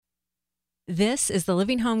This is the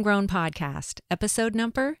Living Homegrown Podcast, episode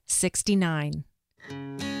number 69.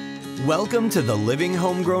 Welcome to the Living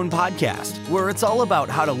Homegrown Podcast, where it's all about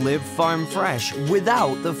how to live farm fresh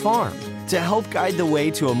without the farm. To help guide the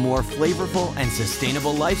way to a more flavorful and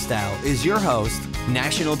sustainable lifestyle is your host,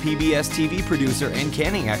 national PBS TV producer and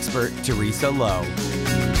canning expert, Teresa Lowe.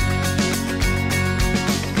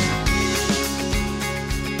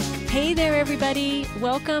 Hey there, everybody.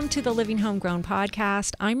 Welcome to the Living Homegrown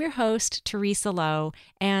Podcast. I'm your host, Teresa Lowe,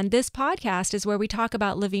 and this podcast is where we talk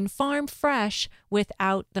about living farm fresh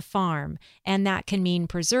without the farm. And that can mean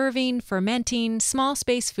preserving, fermenting, small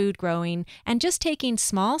space food growing, and just taking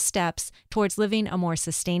small steps towards living a more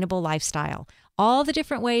sustainable lifestyle. All the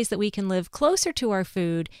different ways that we can live closer to our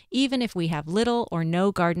food, even if we have little or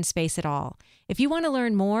no garden space at all. If you want to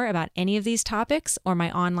learn more about any of these topics or my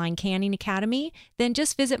online canning academy, then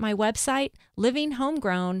just visit my website,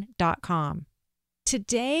 livinghomegrown.com.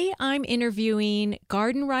 Today, I'm interviewing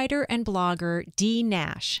garden writer and blogger Dee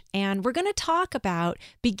Nash, and we're going to talk about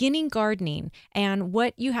beginning gardening and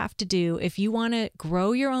what you have to do if you want to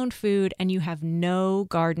grow your own food and you have no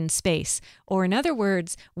garden space, or in other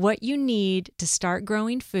words, what you need to start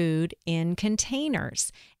growing food in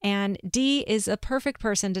containers. And Dee is a perfect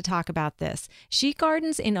person to talk about this. She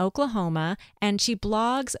gardens in Oklahoma, and she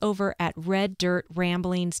blogs over at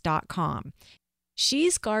reddirtramblings.com.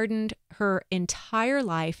 She's gardened her entire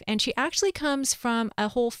life, and she actually comes from a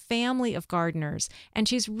whole family of gardeners, and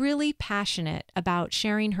she's really passionate about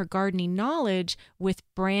sharing her gardening knowledge with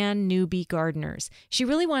brand newbie gardeners. She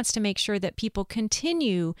really wants to make sure that people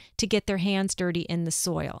continue to get their hands dirty in the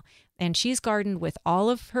soil. And she's gardened with all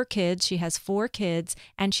of her kids. She has 4 kids,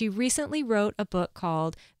 and she recently wrote a book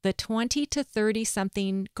called The 20 to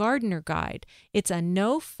 30-Something Gardener Guide. It's a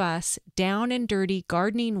no-fuss, down and dirty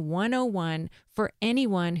gardening 101 for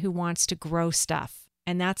anyone who wants to grow stuff.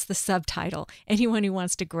 And that's the subtitle, anyone who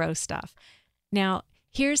wants to grow stuff. Now,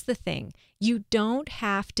 here's the thing. You don't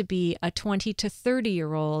have to be a 20 to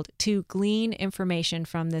 30-year-old to glean information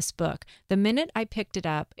from this book. The minute I picked it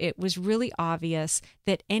up, it was really obvious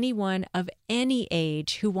that anyone of any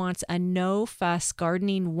age who wants a no-fuss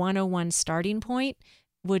gardening 101 starting point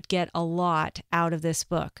would get a lot out of this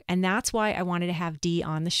book. And that's why I wanted to have Dee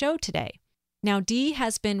on the show today. Now, Dee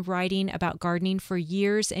has been writing about gardening for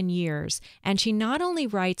years and years, and she not only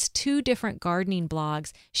writes 2 different gardening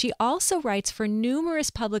blogs, she also writes for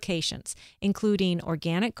numerous publications, including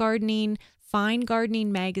Organic Gardening, Fine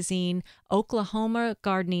Gardening Magazine, Oklahoma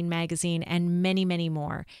Gardening Magazine, and many, many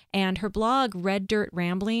more. And her blog, Red Dirt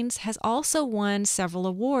Ramblings, has also won several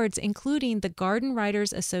awards, including the Garden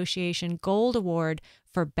Writers Association Gold Award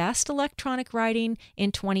for Best Electronic Writing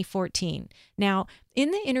in 2014. Now,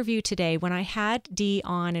 in the interview today, when I had Dee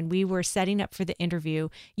on and we were setting up for the interview,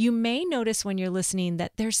 you may notice when you're listening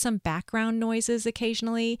that there's some background noises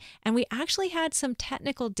occasionally, and we actually had some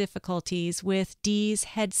technical difficulties with Dee's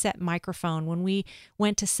headset microphone when we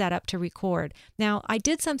went to set up to record. Now, I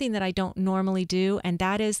did something that I don't normally do, and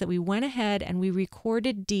that is that we went ahead and we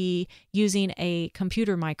recorded Dee using a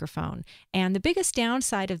computer microphone. And the biggest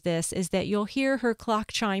downside of this is that you'll hear her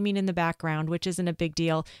clock chiming in the background, which isn't a big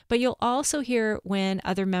deal, but you'll also hear when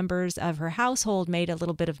other members of her household made a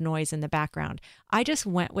little bit of noise in the background. I just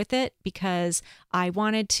went with it because I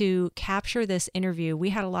wanted to capture this interview. We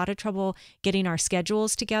had a lot of trouble getting our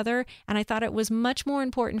schedules together, and I thought it was much more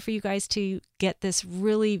important for you guys to get this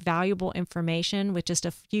really valuable information with just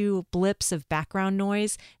a few blips of background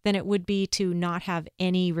noise than it would be to not have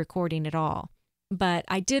any recording at all. But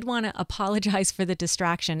I did want to apologize for the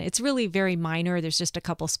distraction. It's really very minor. There's just a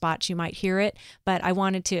couple spots you might hear it, but I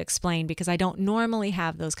wanted to explain because I don't normally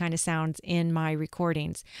have those kind of sounds in my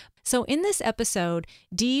recordings. So in this episode,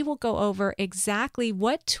 Dee will go over exactly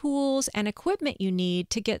what tools and equipment you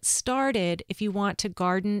need to get started if you want to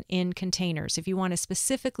garden in containers, if you want to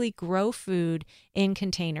specifically grow food in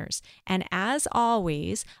containers. And as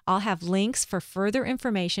always, I'll have links for further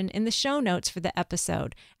information in the show notes for the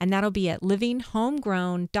episode, and that'll be at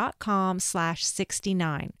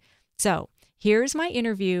livinghomegrown.com/69. So here's my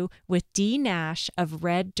interview with Dee Nash of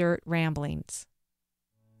Red Dirt Ramblings.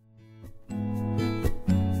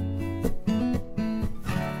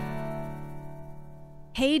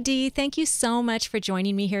 Hey, Dee, thank you so much for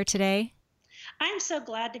joining me here today. I'm so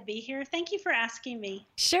glad to be here. Thank you for asking me.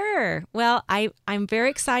 Sure. Well, I'm very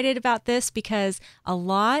excited about this because a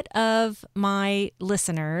lot of my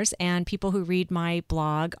listeners and people who read my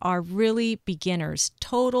blog are really beginners,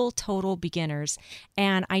 total beginners.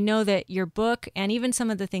 And I know that your book and even some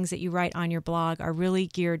of the things that you write on your blog are really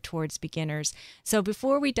geared towards beginners. So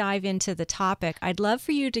before we dive into the topic, I'd love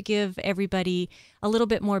for you to give everybody a little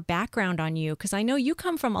bit more background on you, because I know you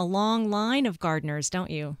come from a long line of gardeners, don't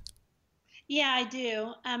you? Yeah, I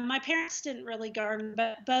do. My parents didn't really garden,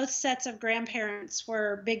 but both sets of grandparents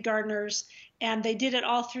were big gardeners, and they did it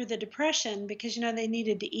all through the Depression because, they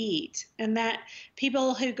needed to eat. And that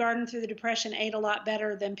people who gardened through the Depression ate a lot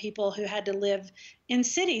better than people who had to live in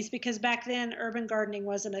cities because back then urban gardening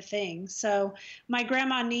wasn't a thing. So my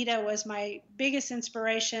grandma Nita was my biggest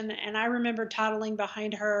inspiration, and I remember toddling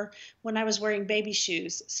behind her when I was wearing baby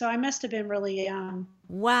shoes. So I must have been really young.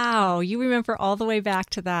 Wow, you remember all the way back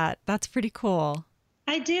to that. That's pretty cool.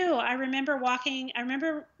 I do. I remember walking. I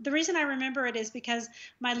remember the reason I remember it is because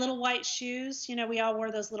my little white shoes, we all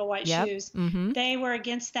wore those little white Yep. shoes. Mm-hmm. They were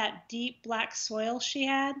against that deep black soil she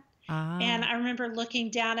had. And Ah. I remember looking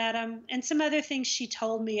down at them and some other things she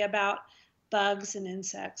told me about bugs and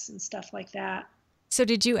insects and stuff like that. So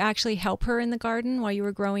did you actually help her in the garden while you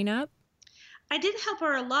were growing up? I did help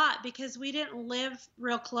her a lot because we didn't live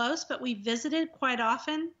real close, but we visited quite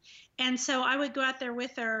often. And so I would go out there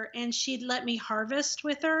with her and she'd let me harvest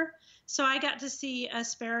with her. So I got to see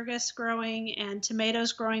asparagus growing and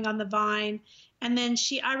tomatoes growing on the vine. And then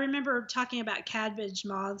I remember talking about cabbage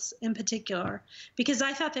moths in particular because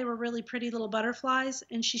I thought they were really pretty little butterflies.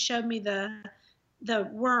 And she showed me the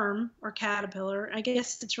worm or caterpillar. I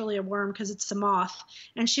guess it's really a worm because it's a moth.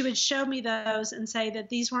 And she would show me those and say that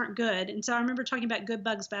these weren't good. And so I remember talking about good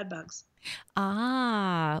bugs, bad bugs.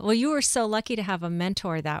 Ah, well, you were so lucky to have a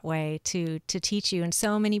mentor that way to teach you. And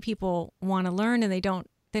so many people want to learn and they don't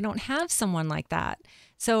have someone like that.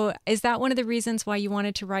 So is that one of the reasons why you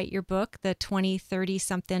wanted to write your book, the 2030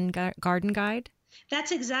 something garden guide?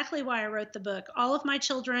 That's exactly why I wrote the book. All of my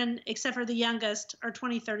children, except for the youngest, are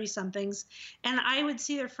 20, 30 somethings. And I would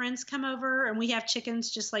see their friends come over, and we have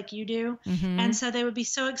chickens just like you do. Mm-hmm. And so they would be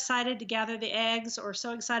so excited to gather the eggs or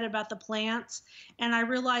so excited about the plants. And I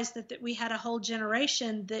realized that we had a whole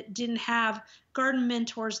generation that didn't have garden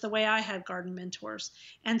mentors the way I had garden mentors.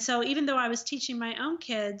 And so even though I was teaching my own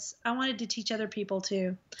kids, I wanted to teach other people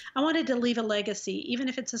too. I wanted to leave a legacy, even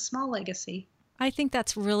if it's a small legacy. I think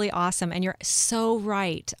that's really awesome. And you're so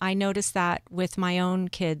right. I noticed that with my own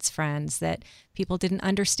kids' friends that people didn't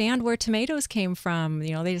understand where tomatoes came from.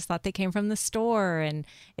 They just thought they came from the store, and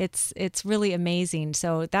it's really amazing.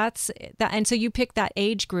 So that's that. And so you picked that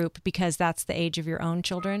age group because that's the age of your own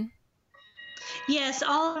children? Yes,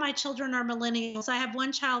 all of my children are millennials. I have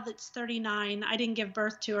one child that's 39. I didn't give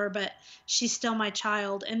birth to her, but she's still my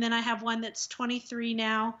child. And then I have one that's 23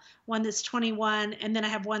 now, one that's 21, and then I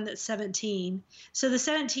have one that's 17. So the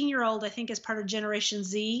 17-year-old, I think, is part of Generation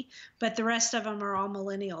Z, but the rest of them are all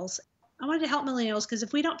millennials. I wanted to help millennials because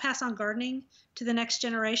if we don't pass on gardening to the next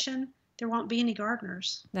generation, there won't be any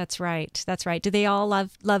gardeners. That's right. That's right. Do they all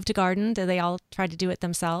love to garden? Do they all try to do it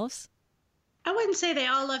themselves? I wouldn't say they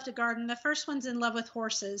all love to garden. The first one's in love with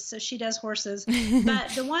horses, so she does horses. But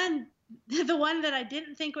the one that I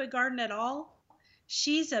didn't think would garden at all,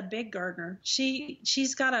 she's a big gardener.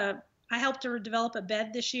 I helped her develop a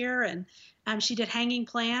bed this year, and she did hanging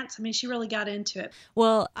plants. I mean, she really got into it.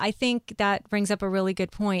 Well, I think that brings up a really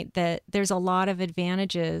good point that there's a lot of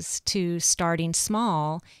advantages to starting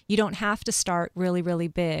small. You don't have to start really, really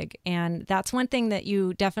big. And that's one thing that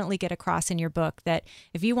you definitely get across in your book, that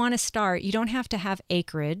if you want to start, you don't have to have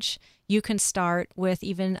acreage. You can start with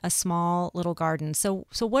even a small little garden. So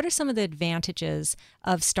what are some of the advantages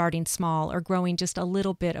of starting small or growing just a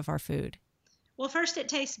little bit of our food? Well, first, it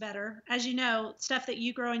tastes better. As you know, stuff that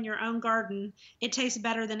you grow in your own garden, it tastes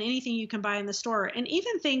better than anything you can buy in the store, and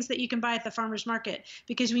even things that you can buy at the farmer's market.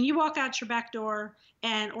 Because when you walk out your back door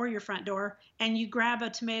or your front door and you grab a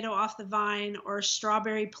tomato off the vine or a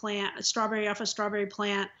strawberry off a strawberry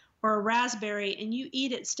plant or a raspberry, and you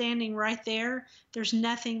eat it standing right there, there's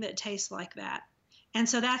nothing that tastes like that. And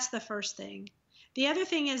so that's the first thing. The other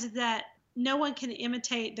thing is that no one can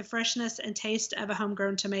imitate the freshness and taste of a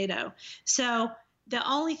homegrown tomato. So the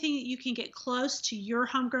only thing that you can get close to your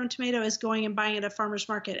homegrown tomato is going and buying at a farmer's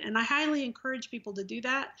market. And I highly encourage people to do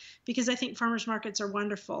that because I think farmer's markets are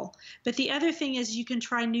wonderful. But the other thing is you can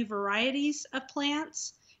try new varieties of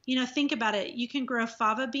plants. Think about it. You can grow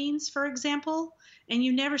fava beans, for example, and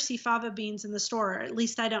you never see fava beans in the store. At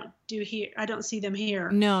least I don't see them here.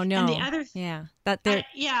 No. And the other,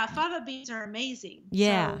 yeah, fava beans are amazing.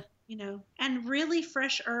 Yeah. So, and really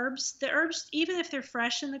fresh herbs. The herbs, even if they're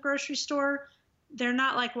fresh in the grocery store, they're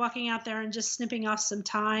not like walking out there and just snipping off some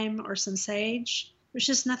thyme or some sage. There's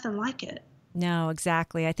just nothing like it. No,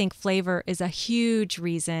 exactly. I think flavor is a huge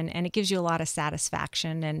reason, and it gives you a lot of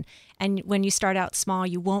satisfaction. And when you start out small,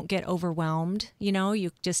 you won't get overwhelmed.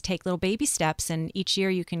 You just take little baby steps, and each year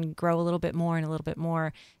you can grow a little bit more and a little bit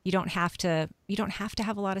more. You don't have to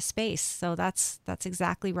have a lot of space. So that's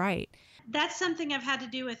exactly right. That's something I've had to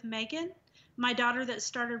do with Megan, my daughter that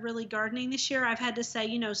started really gardening this year. I've had to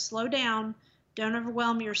say, slow down, don't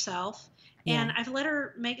overwhelm yourself. Yeah. And I've let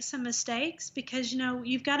her make some mistakes because,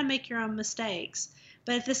 you've got to make your own mistakes.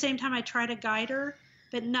 But at the same time, I try to guide her,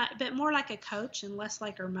 but more like a coach and less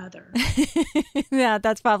like her mother. Yeah,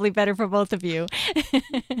 that's probably better for both of you.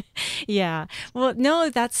 Yeah. Well, no,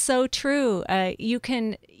 that's so true. You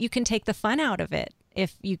can take the fun out of it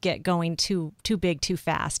if you get going too big too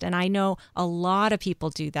fast. And I know a lot of people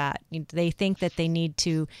do that. They think that they need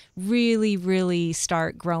to really, really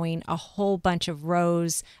start growing a whole bunch of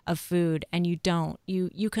rows of food, and you don't.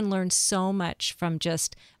 You can learn so much from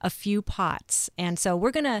just a few pots. And so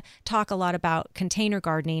we're going to talk a lot about container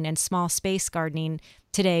gardening and small space gardening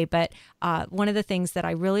today, but one of the things that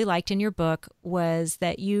I really liked in your book was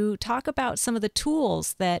that you talk about some of the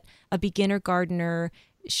tools that a beginner gardener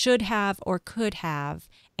should have or could have.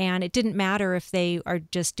 And it didn't matter if they are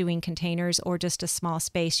just doing containers or just a small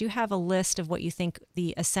space. You have a list of what you think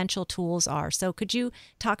the essential tools are. So could you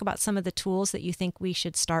talk about some of the tools that you think we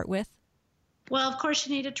should start with? Well, of course,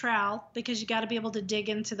 you need a trowel because you got to be able to dig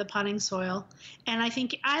into the potting soil. And I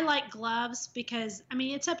think I like gloves because,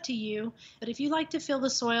 it's up to you. But if you like to feel the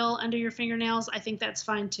soil under your fingernails, I think that's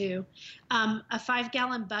fine too. A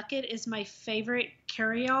 5-gallon bucket is my favorite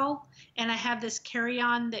carry-all. And I have this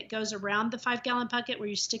carry-on that goes around the 5-gallon bucket where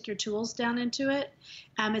you stick your tools down into it.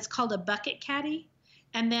 It's called a bucket caddy.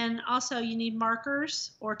 And then also you need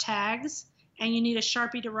markers or tags. And you need a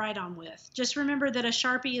Sharpie to write on with. Just remember that a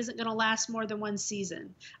Sharpie isn't going to last more than one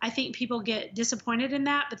season. I think people get disappointed in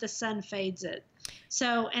that, but the sun fades it.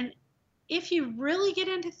 So, and if you really get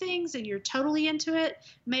into things and you're totally into it,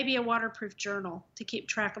 maybe a waterproof journal to keep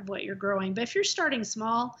track of what you're growing. But if you're starting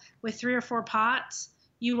small with 3 or 4 pots,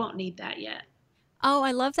 you won't need that yet. Oh,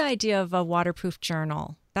 I love the idea of a waterproof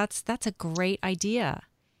journal. That's a great idea.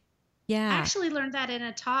 Yeah. I actually learned that in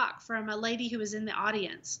a talk from a lady who was in the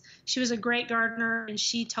audience. She was a great gardener, and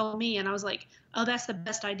she told me, and I was like, oh, that's the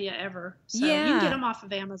best idea ever. So you can get them off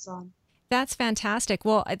of Amazon. That's fantastic.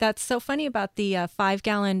 Well, that's so funny about the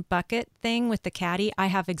 5-gallon bucket thing with the caddy. I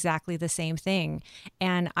have exactly the same thing.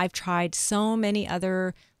 And I've tried so many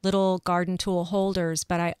other little garden tool holders,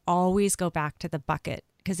 but I always go back to the bucket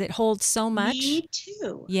because it holds so much. Me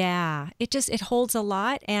too. Yeah, it holds a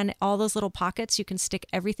lot, and all those little pockets, you can stick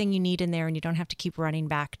everything you need in there, and you don't have to keep running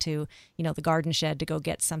back to, the garden shed to go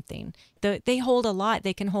get something. They hold a lot.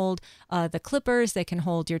 They can hold the clippers, they can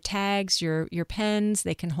hold your tags, your pens,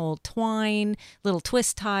 they can hold twine, little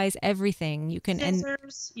twist ties, everything. You can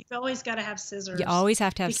scissors. You've always got to have scissors. You always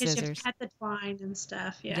have to have because scissors. Because you have to cut the twine and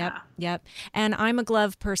stuff. Yeah. Yep. And I'm a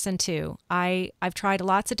glove person too. I've tried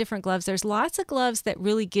lots of different gloves. There's lots of gloves that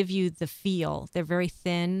really give you the feel. They're very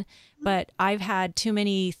thin, but I've had too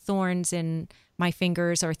many thorns in my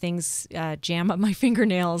fingers or things jam up my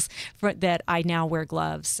fingernails that I now wear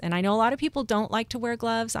gloves. And I know a lot of people don't like to wear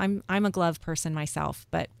gloves. I'm a glove person myself,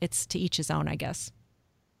 but it's to each his own, I guess.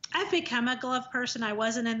 I've become a glove person. I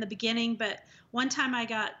wasn't in the beginning, but one time I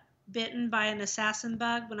got bitten by an assassin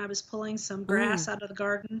bug when I was pulling some grass out of the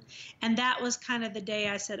garden. And that was kind of the day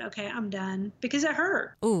I said, okay, I'm done, because it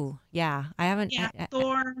hurt. Ooh, yeah. I haven't. Yeah,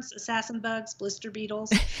 thorns, assassin bugs, blister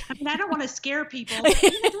beetles. I don't want to scare people.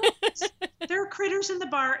 There are critters in the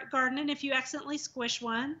garden, and if you accidentally squish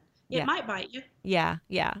one, it might bite you. Yeah,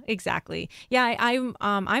 exactly. Yeah,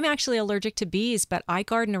 I'm actually allergic to bees, but I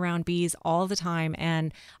garden around bees all the time,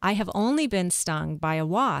 and I have only been stung by a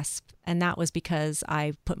wasp, and that was because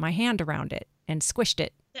I put my hand around it and squished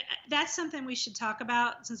it. That's something we should talk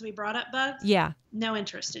about since we brought up bugs. Yeah. No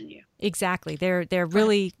interest in you. Exactly. They're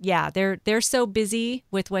really, they're so busy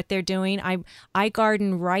with what they're doing. I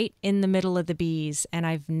garden right in the middle of the bees, and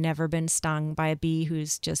I've never been stung by a bee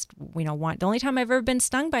who's just, the only time I've ever been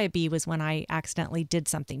stung by a bee was when I accidentally did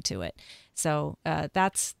something to it. So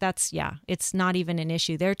that's it's not even an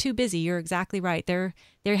issue. They're too busy. You're exactly right.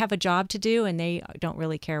 They have a job to do, and they don't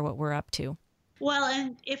really care what we're up to. Well,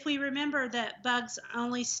 and if we remember that bugs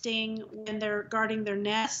only sting when they're guarding their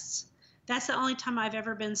nests, that's the only time I've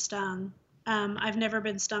ever been stung. I've never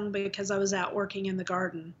been stung because I was out working in the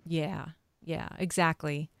garden. Yeah,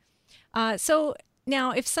 exactly. So now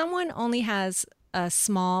if someone only has a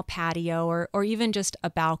small patio or even just a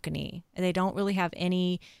balcony, they don't really have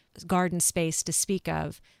any garden space to speak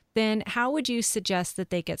of, then how would you suggest that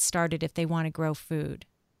they get started if they want to grow food?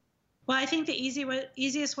 Well, I think the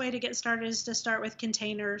easiest way to get started is to start with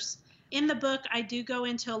containers. In the book, I do go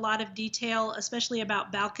into a lot of detail, especially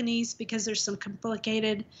about balconies, because there's some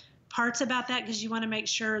complicated parts about that because you want to make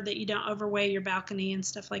sure that you don't overweigh your balcony and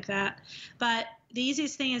stuff like that. But the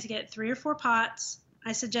easiest thing is to get 3 or 4 pots.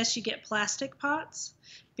 I suggest you get plastic pots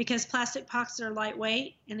because plastic pots are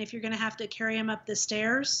lightweight, and if you're going to have to carry them up the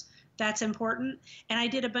stairs, that's important. And I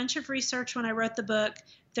did a bunch of research when I wrote the book.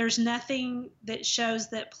 There's nothing that shows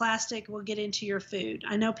that plastic will get into your food.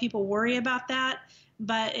 I know people worry about that,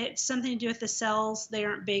 but it's something to do with the cells. They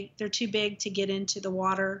aren't big. They're too big to get into the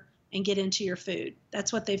water and get into your food.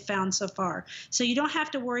 That's what they've found so far. So you don't have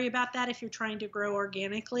to worry about that if you're trying to grow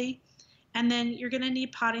organically. And then you're going to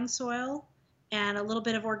need potting soil and a little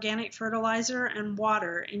bit of organic fertilizer and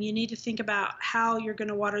water. And you need to think about how you're going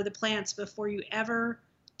to water the plants before you ever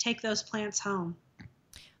take those plants home.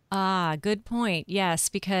 Ah, good point. Yes,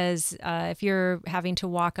 because if you're having to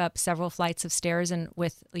walk up several flights of stairs and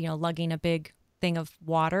with, lugging a big thing of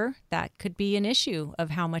water, that could be an issue of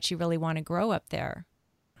how much you really want to grow up there.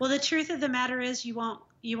 Well, the truth of the matter is you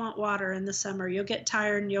won't water in the summer. You'll get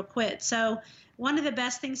tired and you'll quit. So one of the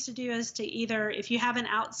best things to do is to either, if you have an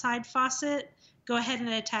outside faucet, go ahead and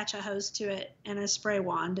attach a hose to it and a spray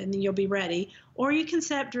wand, and then you'll be ready. Or you can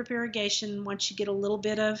set up drip irrigation once you get a little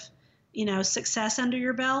bit of, success under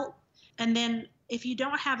your belt. And then if you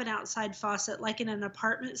don't have an outside faucet, like in an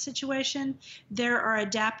apartment situation, there are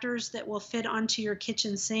adapters that will fit onto your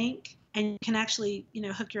kitchen sink, and you can actually,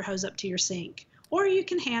 hook your hose up to your sink. Or you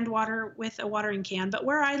can hand water with a watering can. But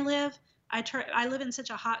where I live, I live in such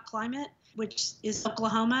a hot climate, which is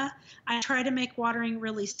Oklahoma. I try to make watering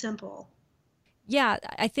really simple. Yeah,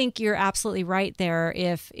 I think you're absolutely right there.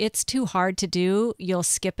 If it's too hard to do, you'll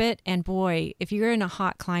skip it. And boy, if you're in a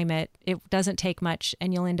hot climate, it doesn't take much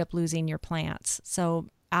and you'll end up losing your plants. So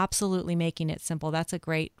absolutely making it simple. That's a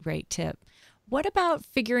great, great tip. What about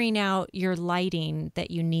figuring out your lighting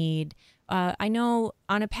that you need? I know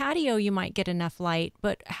on a patio you might get enough light,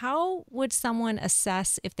 but how would someone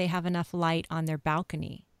assess if they have enough light on their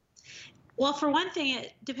balcony? Well, for one thing,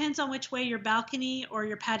 it depends on which way your balcony or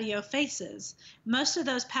your patio faces. Most of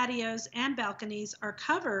those patios and balconies are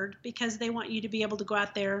covered because they want you to be able to go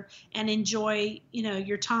out there and enjoy,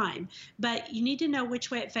 your time. But you need to know which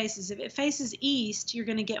way it faces. If it faces east, you're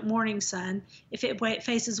going to get morning sun. If it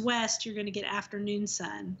faces west, you're going to get afternoon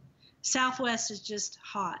sun. Southwest is just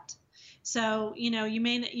hot. So, you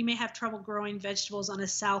may have trouble growing vegetables on a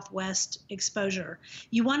southwest exposure.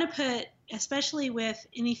 You want to put, especially with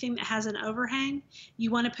anything that has an overhang,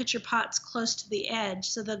 you want to put your pots close to the edge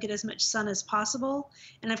so they'll get as much sun as possible.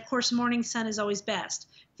 And of course, morning sun is always best.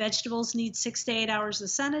 Vegetables need 6 to 8 hours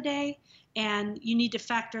of sun a day, and you need to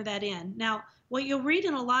factor that in. Now, what you'll read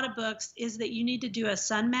in a lot of books is that you need to do a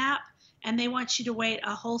sun map, and they want you to wait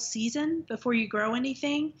a whole season before you grow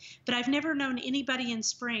anything. But I've never known anybody in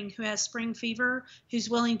spring who has spring fever who's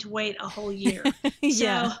willing to wait a whole year.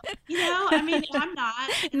 Yeah. So, I'm not.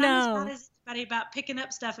 And No. I'm as bad as anybody about picking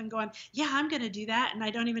up stuff and going, yeah, I'm going to do that, and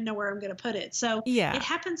I don't even know where I'm going to put it. So Yeah. it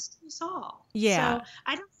happens to us all. Yeah. So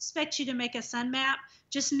I don't expect you to make a sun map.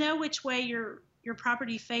 Just know which way your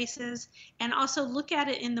property faces, and also look at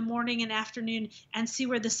it in the morning and afternoon and see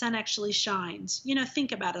where the sun actually shines.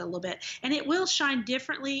 Think about it a little bit. And it will shine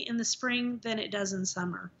differently in the spring than it does in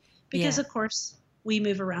summer because, Yeah. of course, we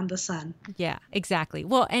move around the sun. Yeah, exactly.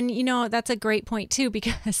 Well, and that's a great point too,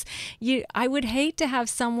 because I would hate to have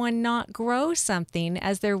someone not grow something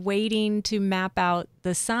as they're waiting to map out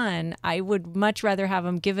the sun. I would much rather have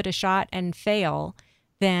them give it a shot and fail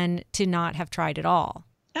than to not have tried at all.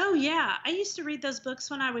 Oh, yeah. I used to read those books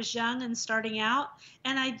when I was young and starting out,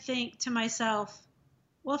 and I'd think to myself,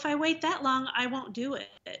 well, if I wait that long, I won't do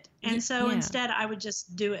it. And so Yeah. instead, I would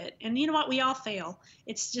just do it. And you know what? We all fail.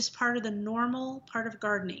 It's just part of the normal part of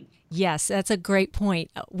gardening. Yes, that's a great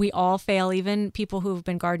point. We all fail, even people who've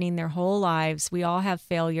been gardening their whole lives. We all have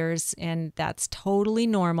failures, and that's totally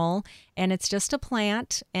normal. And it's just a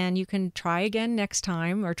plant, and you can try again next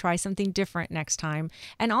time or try something different next time.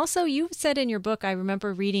 And also, you said in your book, I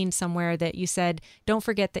remember reading somewhere that you said, don't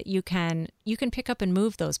forget that you can pick up and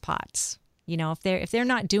move those pots. If they're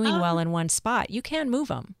not doing well in one spot, you can move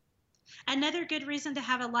them. Another good reason to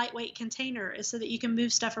have a lightweight container is so that you can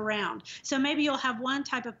move stuff around. So maybe you'll have one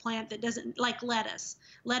type of plant that doesn't, like lettuce.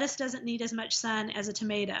 Lettuce doesn't need as much sun as a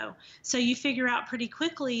tomato. So you figure out pretty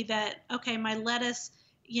quickly that, okay, my lettuce,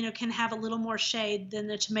 can have a little more shade than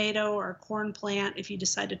the tomato or corn plant if you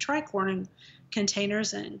decide to try corn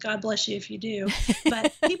containers, and God bless you if you do.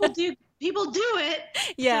 But people do it.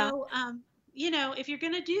 Yeah. So, if you're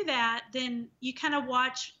going to do that, then you kind of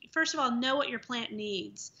watch, first of all, know what your plant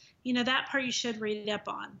needs. That part you should read up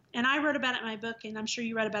on. And I wrote about it in my book, and I'm sure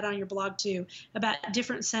you read about it on your blog too, about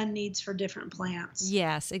different sun needs for different plants.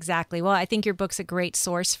 Yes, exactly. Well, I think your book's a great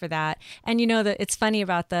source for that. And that it's funny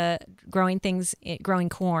about the growing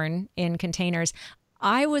corn in containers.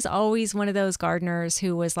 I was always one of those gardeners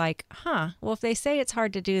who was like, well, if they say it's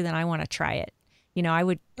hard to do, then I want to try it.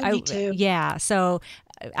 Me too. Yeah. So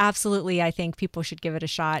absolutely, I think people should give it a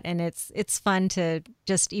shot. And it's fun to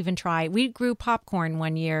just even try. We grew popcorn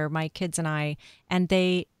one year, my kids and I, and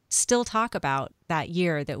they still talk about that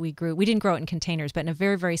year that we grew. We didn't grow it in containers, but in a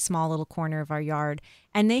very, very small little corner of our yard.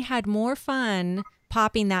 And they had more fun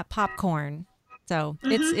popping that popcorn. So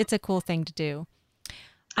it's a cool thing to do.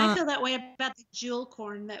 I feel that way about the jewel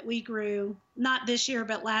corn that we grew, not this year,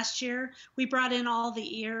 but last year. We brought in all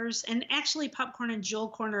the ears, and actually popcorn and jewel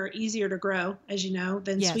corn are easier to grow, as you know,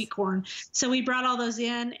 than sweet corn. So we brought all those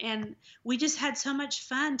in, and we just had so much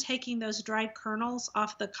fun taking those dried kernels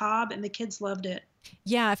off the cob, and the kids loved it.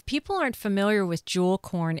 Yeah, if people aren't familiar with jewel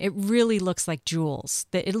corn, it really looks like jewels.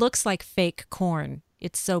 It looks like fake corn.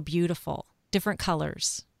 It's so beautiful. Different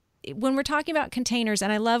colors. When we're talking about containers,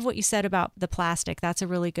 and I love what you said about the plastic, that's a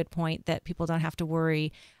really good point, that people don't have to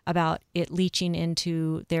worry about it leaching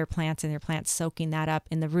into their plants and their plants soaking that up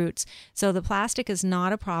in the roots. So the plastic is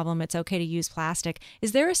not a problem. It's okay to use plastic.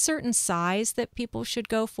 Is there a certain size that people should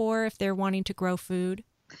go for if they're wanting to grow food?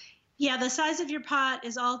 Yeah, the size of your pot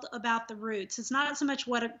is all about the roots. It's not so much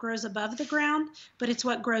what it grows above the ground, but it's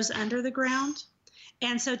what grows under the ground.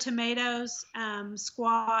 And so tomatoes,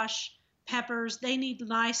 squash, peppers, they need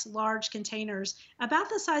nice large containers about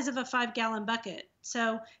the size of a 5-gallon bucket.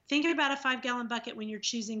 So think about a 5-gallon bucket when you're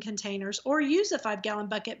choosing containers, or use a 5-gallon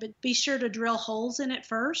bucket, but be sure to drill holes in it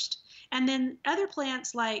first. And then other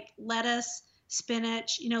plants like lettuce,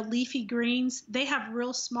 spinach, leafy greens, they have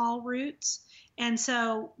real small roots. And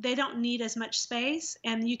so they don't need as much space,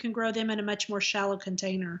 and you can grow them in a much more shallow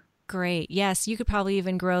container. Great. Yes, you could probably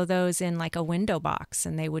even grow those in like a window box,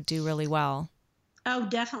 and they would do really well. Oh,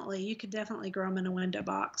 definitely. You could definitely grow them in a window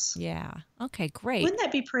box. Yeah. Okay, great. Wouldn't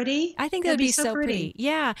that be pretty? I think that'd be so pretty.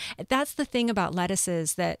 Yeah. That's the thing about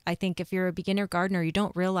lettuces that I think if you're a beginner gardener, you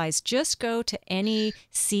don't realize. Just go to any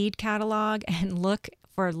seed catalog and look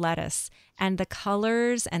for lettuce, and the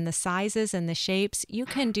colors and the sizes and the shapes. You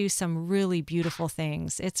can do some really beautiful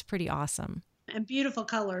things. It's pretty awesome. And beautiful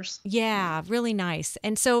colors. Yeah, really nice.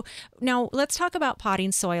 And so now let's talk about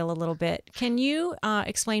potting soil a little bit. Can you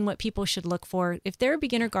explain what people should look for if they're a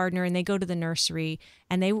beginner gardener and they go to the nursery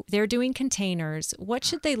and they're doing containers? What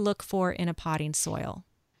should they look for in a potting soil?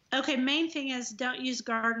 Okay, main thing is don't use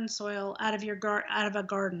garden soil out of a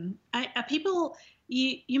garden. People.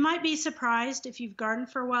 You might be surprised if you've gardened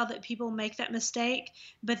for a while that people make that mistake,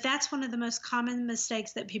 but that's one of the most common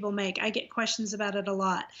mistakes that people make. I get questions about it a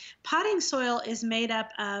lot. Potting soil is made up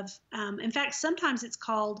of, in fact, sometimes it's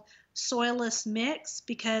called soilless mix,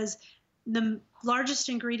 because the largest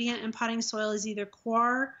ingredient in potting soil is either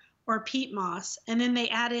coir or peat moss, and then they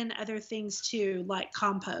add in other things too, like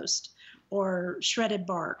compost or shredded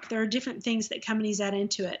bark. There are different things that companies add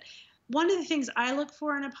into it. One of the things I look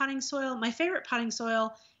for in a potting soil, my favorite potting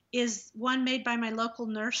soil is one made by my local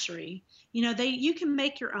nursery. You can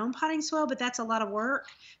make your own potting soil, but that's a lot of work.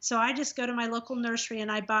 So I just go to my local nursery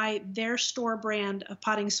and I buy their store brand of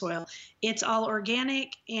potting soil. It's all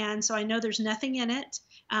organic, and so I know there's nothing in it.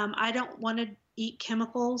 I don't want to eat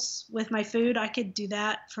chemicals with my food. I could do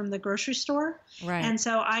that from the grocery store. Right. And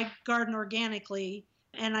so I garden organically.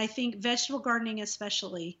 And I think vegetable gardening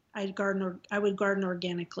especially, I would garden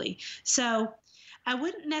organically. So I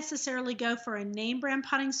wouldn't necessarily go for a name brand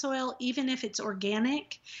potting soil, even if it's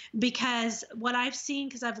organic, because what I've seen,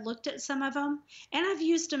 because I've looked at some of them and I've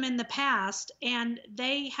used them in the past, and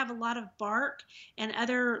they have a lot of bark and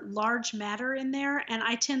other large matter in there. And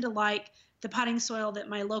I tend to like the potting soil that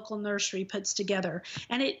my local nursery puts together.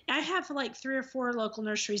 And I have like 3 or 4 local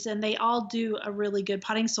nurseries, and they all do a really good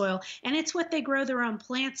potting soil. And it's what they grow their own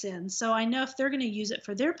plants in. So I know if they're going to use it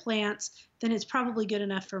for their plants, then it's probably good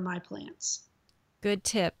enough for my plants. Good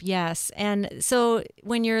tip. Yes. And so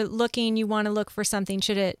when you're looking, you want to look for something.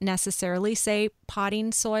 Should it necessarily say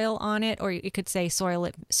potting soil on it? Or it could say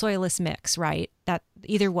soilless mix, right? That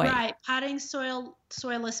either way. Right. Potting soil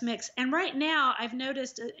soilless mix. And right now, I've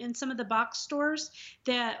noticed in some of the box stores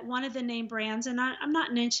that one of the name brands, and I'm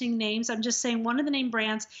not mentioning names, I'm just saying one of the name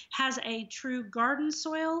brands has a true garden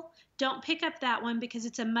soil. Don't pick up that one because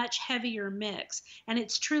it's a much heavier mix and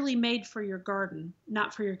it's truly made for your garden,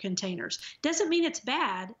 not for your containers. Doesn't mean it's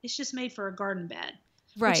bad. It's just made for a garden bed,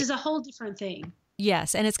 Right. which is a whole different thing.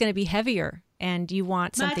 Yes, and it's going to be heavier, and you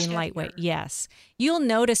want something lightweight. Yes. You'll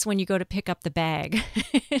notice when you go to pick up the bag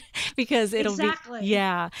because it'll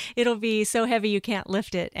it'll be so heavy you can't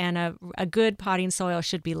lift it, and a good potting soil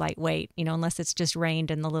should be lightweight, unless it's just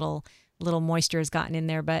rained and the little moisture has gotten in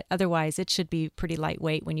there, but otherwise it should be pretty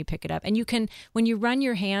lightweight when you pick it up. And when you run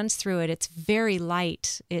your hands through it, it's very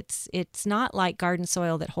light. It's not like garden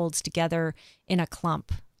soil that holds together in a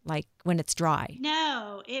clump like when it's dry.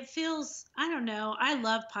 No, it feels, I don't know. I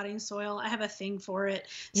love potting soil. I have a thing for it.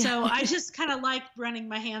 So I just kind of like running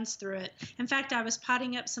my hands through it. In fact, I was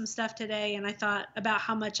potting up some stuff today and I thought about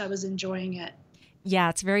how much I was enjoying it. Yeah,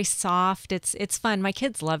 it's very soft. It's fun. My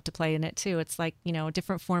kids love to play in it too. It's like, a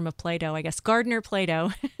different form of Play-Doh, I guess. Gardener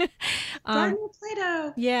Play-Doh. Gardener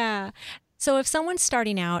Play-Doh. Yeah. So if someone's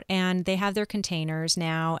starting out and they have their containers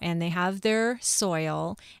now and they have their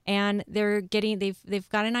soil and they've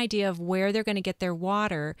got an idea of where they're going to get their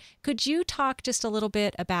water, could you talk just a little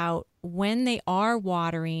bit about when they are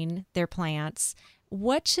watering their plants,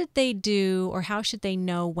 what should they do or how should they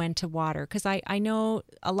know when to water? Because I know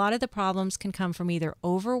a lot of the problems can come from either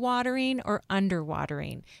overwatering or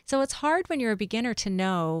underwatering. So it's hard when you're a beginner to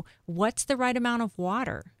know what's the right amount of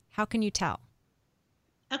water. How can you tell?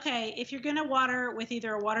 Okay, if you're going to water with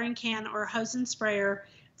either a watering can or a hose and sprayer,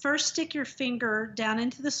 first stick your finger down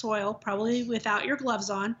into the soil, probably without your gloves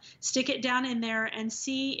on. Stick it down in there and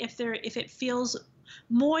see if it feels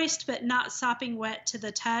moist but not sopping wet to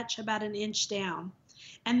the touch, about an inch down.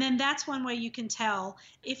 And then that's one way you can tell.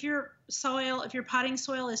 If your potting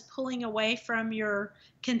soil is pulling away from your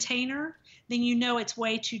container, then you know it's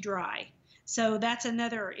way too dry. So that's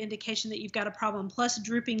another indication that you've got a problem. Plus,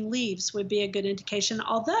 drooping leaves would be a good indication.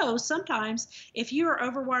 Although sometimes if you are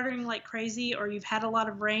overwatering like crazy or you've had a lot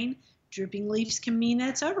of rain, drooping leaves can mean that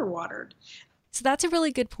it's overwatered. So that's a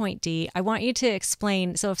really good point, Dee. I want you to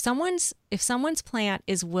explain. So if someone's plant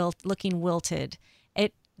is looking wilted,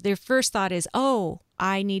 their first thought is, oh,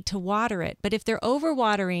 I need to water it. But if they're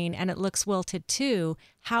overwatering and it looks wilted too,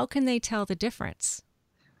 how can they tell the difference?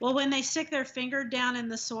 Well, when they stick their finger down in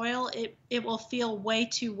the soil, it will feel way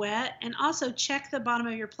too wet. And also check the bottom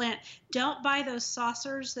of your plant. Don't buy those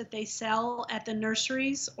saucers that they sell at the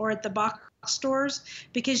nurseries or at the box stores,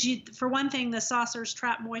 because for one thing, the saucers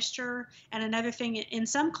trap moisture, and another thing, in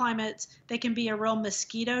some climates they can be a real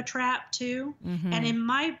mosquito trap too. Mm-hmm. And in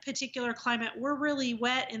my particular climate, we're really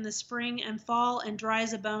wet in the spring and fall and dry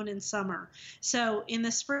as a bone in summer. So in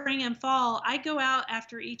the spring and fall, I go out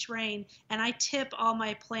after each rain and I tip all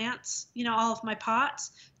my plants, all of my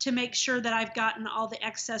pots, to make sure that I've gotten all the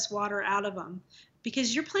excess water out of them.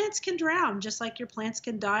 Because your plants can drown, just like your plants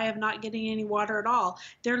can die of not getting any water at all.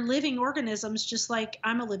 They're living organisms, just like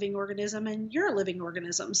I'm a living organism and you're a living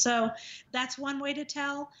organism. So that's one way to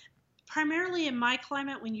tell. Primarily in my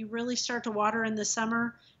climate, when you really start to water in the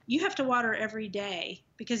summer, you have to water every day,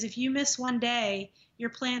 because if you miss one day,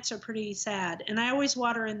 your plants are pretty sad. And I always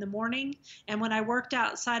water in the morning. And when I worked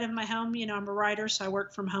outside of my home, I'm a writer, so I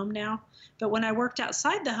work from home now. But when I worked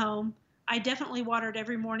outside the home, I definitely watered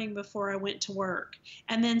every morning before I went to work.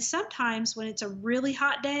 And then sometimes when it's a really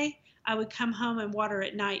hot day, I would come home and water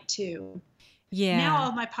at night too. Yeah. Now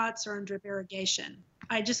all my pots are on drip irrigation.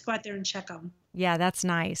 I just go out there and check them. Yeah, that's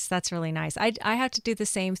nice. That's really nice. I had to do the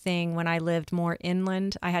same thing when I lived more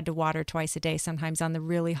inland. I had to water twice a day, sometimes on the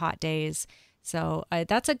really hot days. So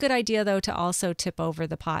that's a good idea, though, to also tip over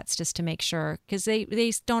the pots just to make sure, because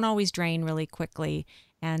they don't always drain really quickly.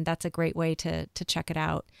 And that's a great way to check it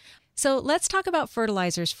out. So let's talk about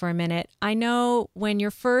fertilizers for a minute. I know when you're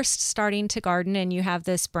first starting to garden and you have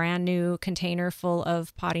this brand new container full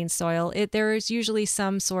of potting soil, there is usually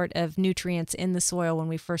some sort of nutrients in the soil when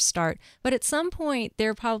we first start. But at some point,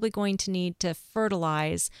 they're probably going to need to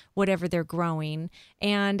fertilize whatever they're growing,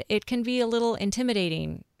 and it can be a little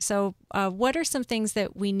intimidating. So what are some things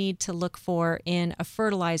that we need to look for in a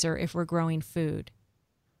fertilizer if we're growing food?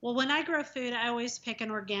 Well, when I grow food, I always pick an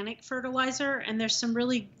organic fertilizer, and there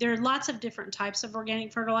are lots of different types of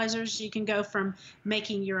organic fertilizers. You can go from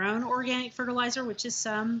making your own organic fertilizer, which is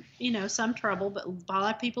some trouble, but a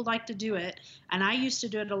lot of people like to do it. And I used to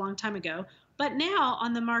do it a long time ago. But now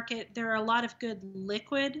on the market, there are a lot of good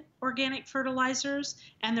liquid organic fertilizers,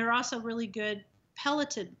 and there are also really good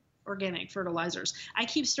pelleted organic fertilizers. I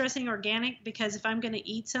keep stressing organic because if I'm going to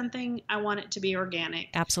eat something, I want it to be organic.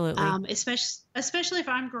 Absolutely. Especially if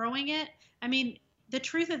I'm growing it. I mean, the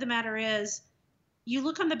truth of the matter is, you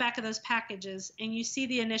look on the back of those packages and you see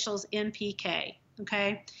the initials NPK,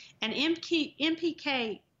 okay? And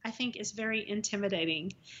NPK, I think, is very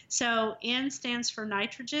intimidating. So N stands for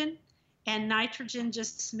nitrogen, and nitrogen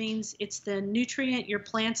just means it's the nutrient your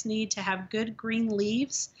plants need to have good green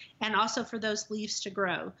leaves and also for those leaves to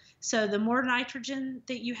grow. So the more nitrogen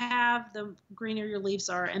that you have, the greener your leaves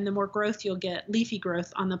are and the more growth you'll get, leafy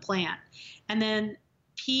growth on the plant. And then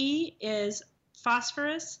P is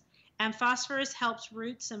phosphorus, and phosphorus helps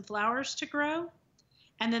roots and flowers to grow.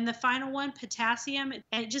 And then the final one, potassium,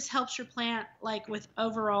 it just helps your plant like with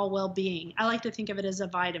overall well-being. I like to think of it as a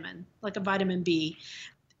vitamin, like a vitamin B.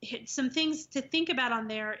 Some things to think about on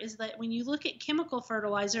there is that when you look at chemical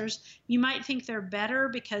fertilizers, you might think they're better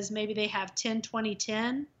because maybe they have 10, 20,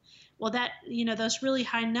 10. Well, that, those really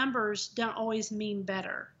high numbers don't always mean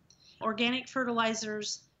better. Organic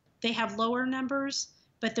fertilizers, they have lower numbers,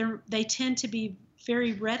 but they tend to be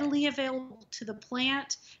very readily available to the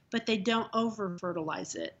plant, but they don't over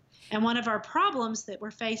fertilize it. And one of our problems that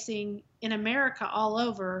we're facing in America all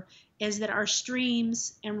over is that our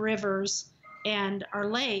streams and rivers and our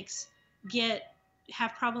lakes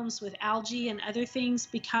have problems with algae and other things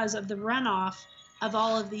because of the runoff of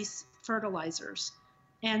all of these fertilizers.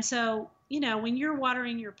 And so, when you're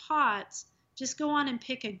watering your pots, just go on and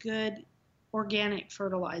pick a good organic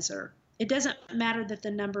fertilizer. It doesn't matter that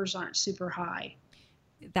the numbers aren't super high.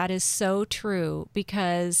 That is so true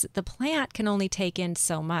because the plant can only take in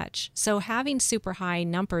so much. So having super high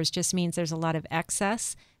numbers just means there's a lot of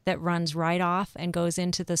excess that runs right off and goes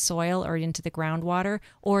into the soil or into the groundwater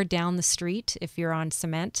or down the street if you're on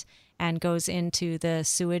cement and goes into the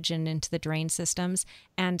sewage and into the drain systems.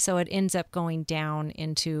 And so it ends up going down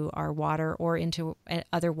into our water or into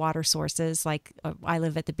other water sources. Like I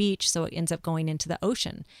live at the beach, so it ends up going into the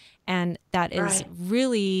ocean. And that is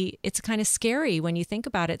really, it's kind of scary when you think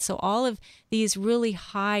about it. So all of these really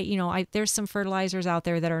high, there's some fertilizers out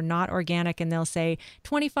there that are not organic and they'll say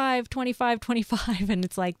 25, 25, 25. And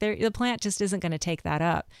it's like the plant just isn't going to take that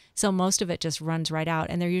up. So most of it just runs right out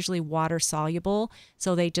and they're usually water soluble.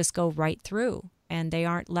 So they just go right through. And they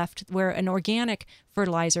aren't left where an organic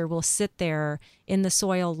fertilizer will sit there in the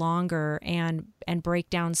soil longer and break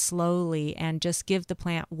down slowly and just give the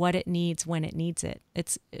plant what it needs when it needs it.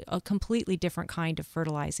 It's a completely different kind of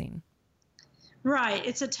fertilizing. Right.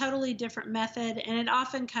 It's a totally different method, and it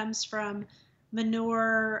often comes from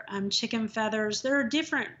manure, chicken feathers. There are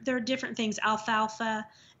different things, alfalfa,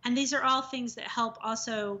 and these are all things that help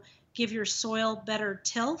also give your soil better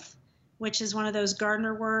tilth, which is one of those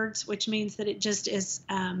gardener words, which means that it just is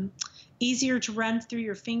easier to run through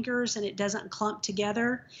your fingers and it doesn't clump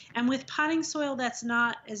together. And with potting soil, that's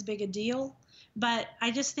not as big a deal. But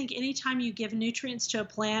I just think anytime you give nutrients to a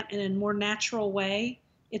plant in a more natural way,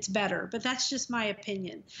 it's better. But that's just my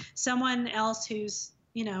opinion. Someone else who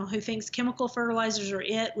thinks chemical fertilizers are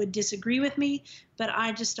it would disagree with me, but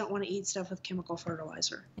I just don't want to eat stuff with chemical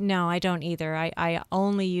fertilizer. No, I don't either. I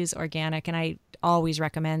only use organic, and I always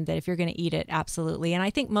recommend that if you're going to eat it, absolutely. And I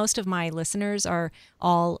think most of my listeners are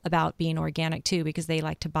all about being organic too, because they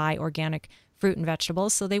like to buy organic fruit and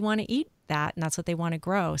vegetables. So they want to eat that, and that's what they want to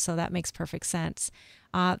grow. So that makes perfect sense.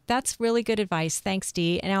 That's really good advice. Thanks,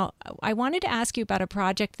 Dee. Now, I wanted to ask you about a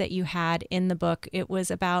project that you had in the book. It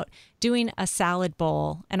was about doing a salad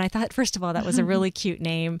bowl. And I thought, first of all, that was a really cute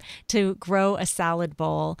name, to grow a salad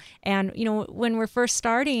bowl. And, when we're first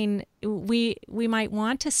starting, we might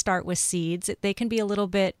want to start with seeds. They can be a little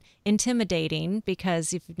bit intimidating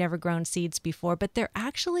because if you've never grown seeds before, but they're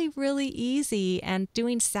actually really easy. And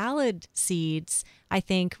doing salad seeds, I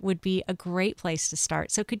think, would be a great place to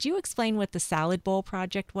start. So could you explain what the salad bowl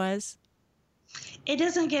project was? It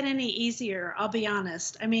doesn't get any easier, I'll be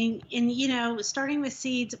honest. I mean, starting with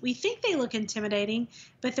seeds, we think they look intimidating,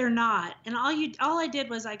 but they're not. And all I did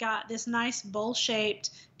was I got this nice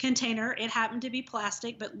bowl-shaped container. It happened to be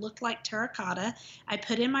plastic, but looked like terracotta. I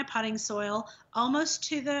put in my potting soil almost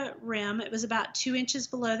to the rim. It was about 2 inches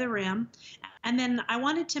below the rim. And then I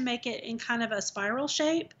wanted to make it in kind of a spiral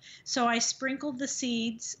shape. So I sprinkled the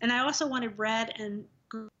seeds, and I also wanted red and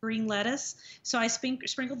green lettuce. So I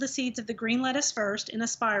sprinkled the seeds of the green lettuce first in a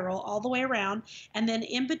spiral all the way around. And then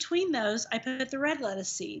in between those, I put the red lettuce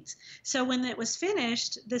seeds. So when it was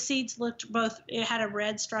finished, the seeds looked it had a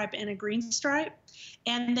red stripe and a green stripe.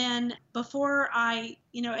 And then before at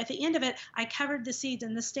the end of it, I covered the seeds.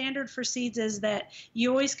 And the standard for seeds is that you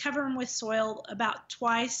always cover them with soil about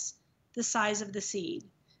twice the size of the seed.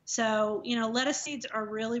 So, lettuce seeds are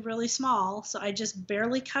really, really small. So I just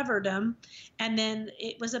barely covered them. And then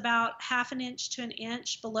it was about 1/2 inch to 1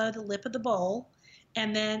 inch below the lip of the bowl.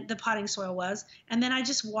 And then the potting soil was. And then I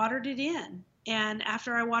just watered it in. And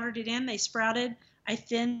after I watered it in, they sprouted. I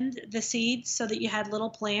thinned the seeds so that you had little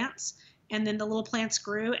plants. And then the little plants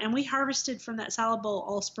grew. And we harvested from that salad bowl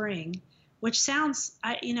all spring, which sounds,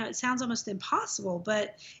 it sounds almost impossible.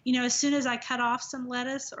 But, as soon as I cut off some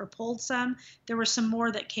lettuce or pulled some, there were some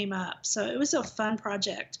more that came up. So it was a fun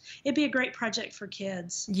project. It'd be a great project for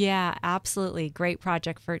kids. Yeah, absolutely. Great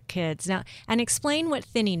project for kids. Now, and explain what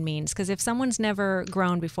thinning means, because if someone's never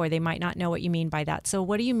grown before, they might not know what you mean by that. So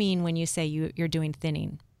what do you mean when you say you're doing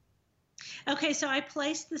thinning? Okay, so I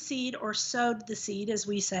placed the seed, or sowed the seed, as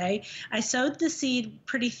we say. I sowed the seed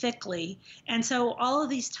pretty thickly. And so all of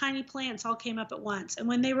these tiny plants all came up at once. And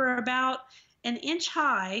when they were about 1 inch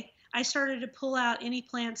high, I started to pull out any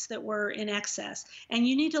plants that were in excess. And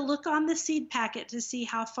you need to look on the seed packet to see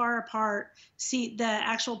how far apart the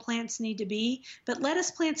actual plants need to be. But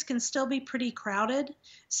lettuce plants can still be pretty crowded.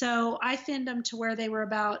 So I thinned them to where they were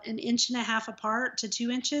about 1.5 inches apart to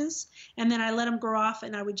 2 inches. And then I let them grow off,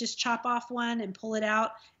 and I would just chop off one and pull it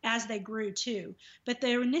out as they grew too. But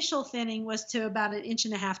the initial thinning was to about 1.5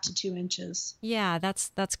 inches to 2 inches. Yeah,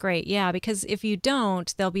 that's great. Yeah, because if you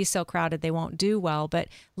don't, they'll be so crowded they won't do well. But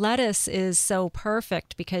lettuce is so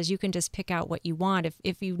perfect because you can just pick out what you want.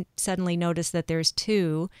 If you suddenly notice that there's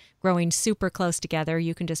two growing super close together,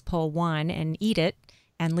 you can just pull one and eat it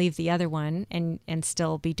and leave the other one and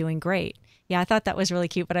still be doing great. Yeah, I thought that was really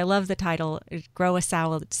cute, but I love the title, Grow a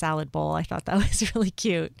Salad Bowl. I thought that was really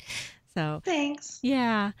cute. So thanks.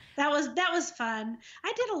 Yeah. That was fun.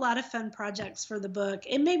 I did a lot of fun projects for the book.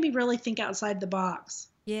 It made me really think outside the box.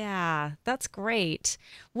 Yeah, that's great.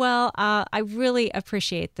 Well, I really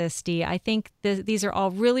appreciate this, Dee. I think these are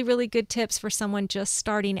all really, really good tips for someone just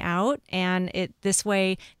starting out. And this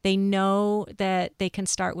way they know that they can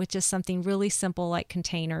start with just something really simple like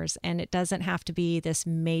containers, and it doesn't have to be this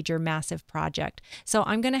major, massive project. So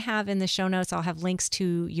I'm going to have in the show notes, I'll have links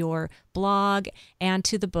to your blog and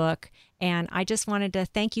to the book. And I just wanted to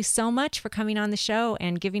thank you so much for coming on the show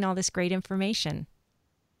and giving all this great information.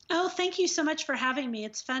 Oh, thank you so much for having me.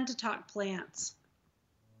 It's fun to talk plants.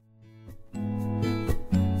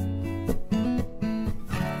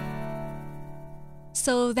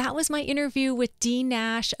 So that was my interview with Dee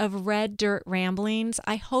Nash of Red Dirt Ramblings.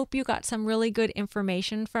 I hope you got some really good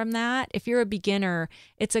information from that. If you're a beginner,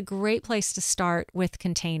 it's a great place to start with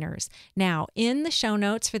containers. Now, in the show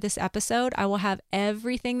notes for this episode, I will have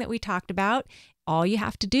everything that we talked about. All you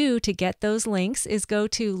have to do to get those links is go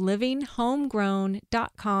to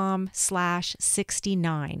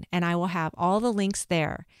livinghomegrown.com/69, and I will have all the links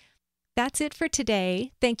there. That's it for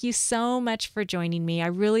today. Thank you so much for joining me. I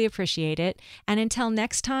really appreciate it. And until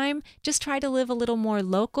next time, just try to live a little more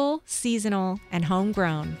local, seasonal, and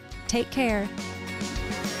homegrown. Take care.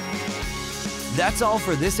 That's all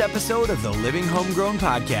for this episode of the Living Homegrown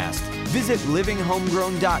podcast. Visit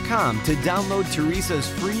livinghomegrown.com to download Teresa's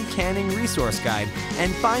free canning resource guide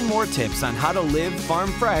and find more tips on how to live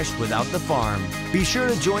farm fresh without the farm. Be sure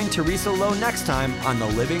to join Teresa Lowe next time on the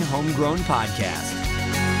Living Homegrown podcast.